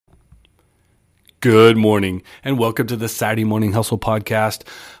Good morning, and welcome to the Saturday Morning Hustle podcast.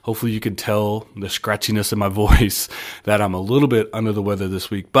 Hopefully you can tell the scratchiness in my voice that I'm a little bit under the weather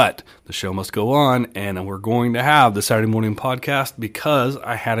this week, but the show must go on, and we're going to have the Saturday Morning podcast because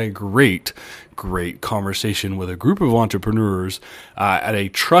I had a great conversation with a group of entrepreneurs at a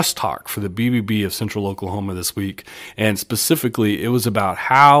trust talk for the BBB of Central Oklahoma this week. And specifically, it was about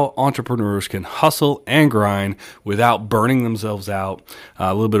how entrepreneurs can hustle and grind without burning themselves out,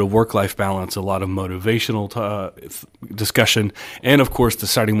 a little bit of work-life balance, a lot of motivational discussion. And of course, the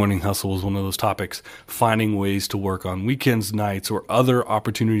Saturday Morning Hustle was one of those topics, finding ways to work on weekends, nights, or other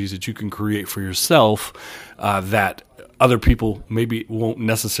opportunities that you can create for yourself that other people maybe won't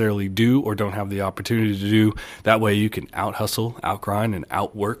necessarily do or don't have the opportunity to do. That way you can out-hustle, out-grind, and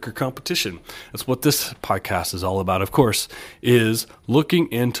outwork your competition. That's what this podcast is all about, of course, is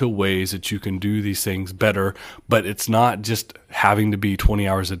looking into ways that you can do these things better, but it's not just having to be 20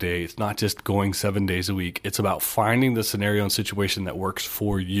 hours a day. It's not just going 7 days a week. It's about finding the scenario and situation that works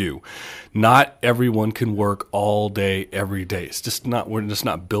for you. Not everyone can work all day, every day. We're just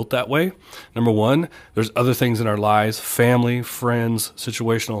not built that way. Number one, there's other things in our lives, family, friends,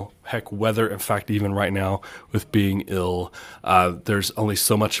 situational, heck, weather. In fact, even right now with being ill, there's only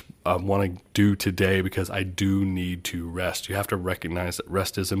so much I want to do today because I do need to rest. You have to recognize that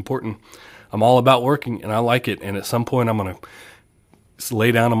rest is important. I'm all about working and I like it. And at some point I'm going to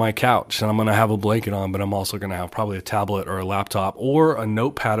lay down on my couch and I'm going to have a blanket on, but I'm also going to have probably a tablet or a laptop or a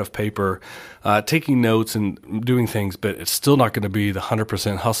notepad of paper, taking notes and doing things, but it's still not going to be the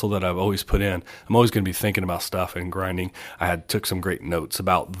 100% hustle that I've always put in. I'm always going to be thinking about stuff and grinding. Took some great notes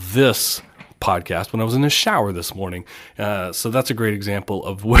about this podcast when I was in the shower this morning. So that's a great example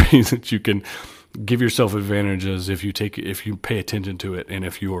of ways that you can give yourself advantages if you pay attention to it and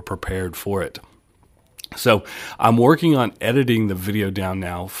if you are prepared for it. So I'm working on editing the video down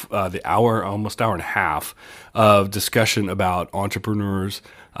now, almost hour and a half of discussion about entrepreneurs,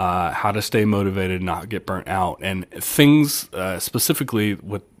 how to stay motivated, not get burnt out, and things specifically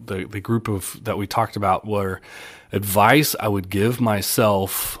with the group that we talked about were advice I would give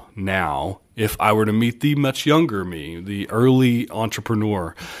myself now if I were to meet the much younger me, the early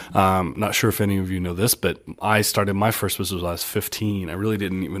entrepreneur. Not sure if any of you know this, but I started my first business when I was 15. I really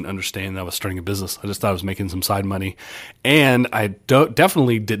didn't even understand that I was starting a business. I just thought I was making some side money. And I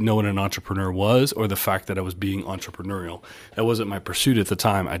definitely didn't know what an entrepreneur was or the fact that I was being entrepreneurial. That wasn't my pursuit at the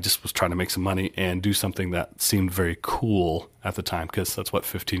time. I just was trying to make some money and do something that seemed very cool at the time, because that's what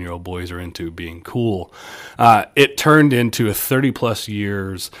 15-year-old boys are into, being cool. It turned into a 30-plus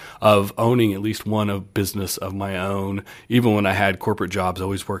years of owning at least one business of my own. Even when I had corporate jobs,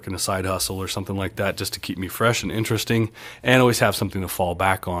 always working a side hustle or something like that just to keep me fresh and interesting and always have something to fall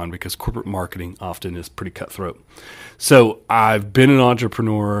back on, because corporate marketing often is pretty cutthroat. So I've been an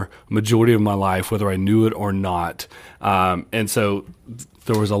entrepreneur majority of my life, whether I knew it or not. And so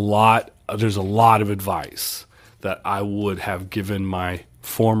there's a lot of advice that I would have given my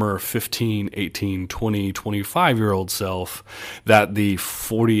former 15, 18, 20, 25-year-old self that the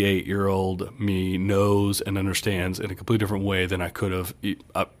 48-year-old me knows and understands in a completely different way than I could have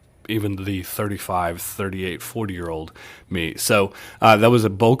even the 35, 38, 40-year-old me. So that was a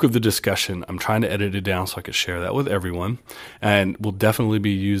bulk of the discussion. I'm trying to edit it down so I could share that with everyone. And we'll definitely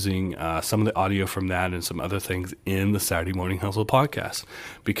be using some of the audio from that and some other things in the Saturday Morning Hustle podcast,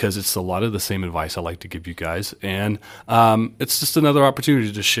 because it's a lot of the same advice I like to give you guys. And it's just another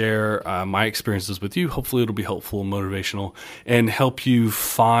opportunity to share my experiences with you. Hopefully it'll be helpful and motivational and help you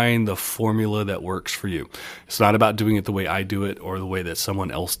find the formula that works for you. It's not about doing it the way I do it or the way that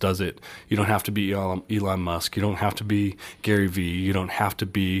someone else does it. You don't have to be Elon Musk. You don't have to be Gary Vee. You don't have to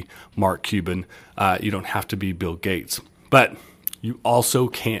be Mark Cuban. You don't have to be Bill Gates. But you also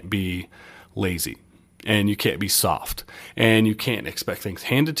can't be lazy, and you can't be soft, and you can't expect things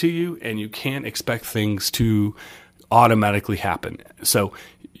handed to you, and you can't expect things to automatically happen. So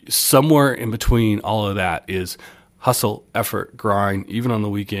somewhere in between all of that is hustle, effort, grind, even on the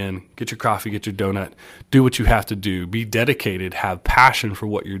weekend. Get your coffee, get your donut, do what you have to do. Be dedicated, have passion for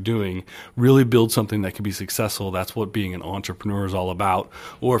what you're doing, really build something that can be successful. That's what being an entrepreneur is all about.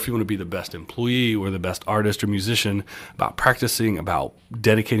 Or if you want to be the best employee or the best artist or musician, about practicing, about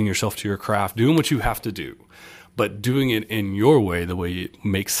dedicating yourself to your craft, doing what you have to do, but doing it in your way, the way it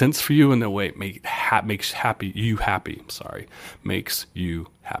makes sense for you and the way it makes you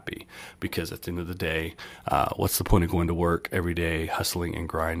happy. Because at the end of the day, what's the point of going to work every day, hustling and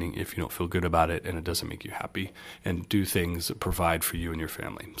grinding if you don't feel good about it and it doesn't make you happy and do things that provide for you and your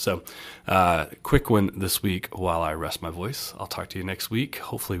family? So quick one this week while I rest my voice. I'll talk to you next week,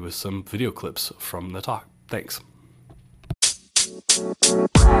 hopefully with some video clips from the talk. Thanks.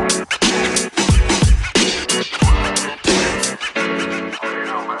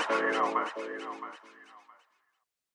 man.